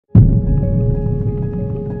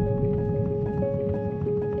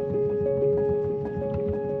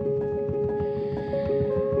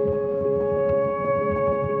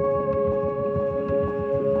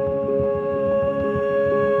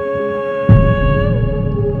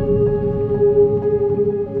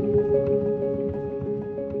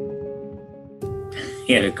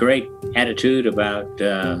He had a great attitude about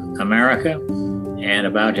America and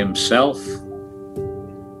about himself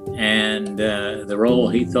and the role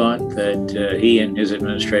he thought that he and his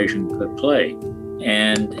administration could play.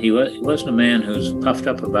 And he wasn't a man who's puffed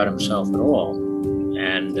up about himself at all.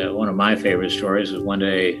 And one of my favorite stories is one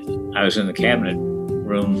day I was in the cabinet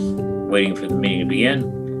room waiting for the meeting to begin,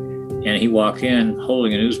 and he walked in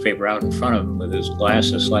holding a newspaper out in front of him with his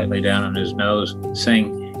glasses slightly down on his nose,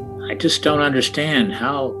 saying, "I just don't understand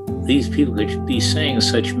how these people could be saying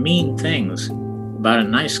such mean things about a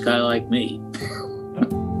nice guy like me."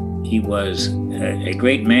 He was a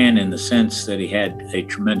great man in the sense that he had a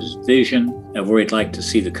tremendous vision of where he'd like to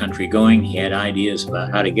see the country going. He had ideas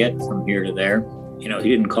about how to get from here to there. You know, he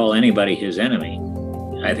didn't call anybody his enemy.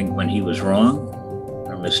 I think when he was wrong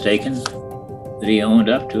or mistaken, that he owned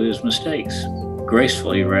up to his mistakes,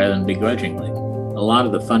 gracefully rather than begrudgingly. A lot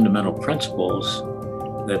of the fundamental principles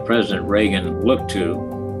that President Reagan looked to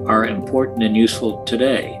are important and useful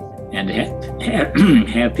today. And to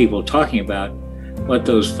have people talking about what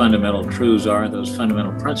those fundamental truths are, those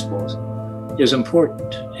fundamental principles, is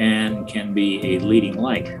important and can be a leading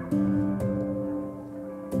light.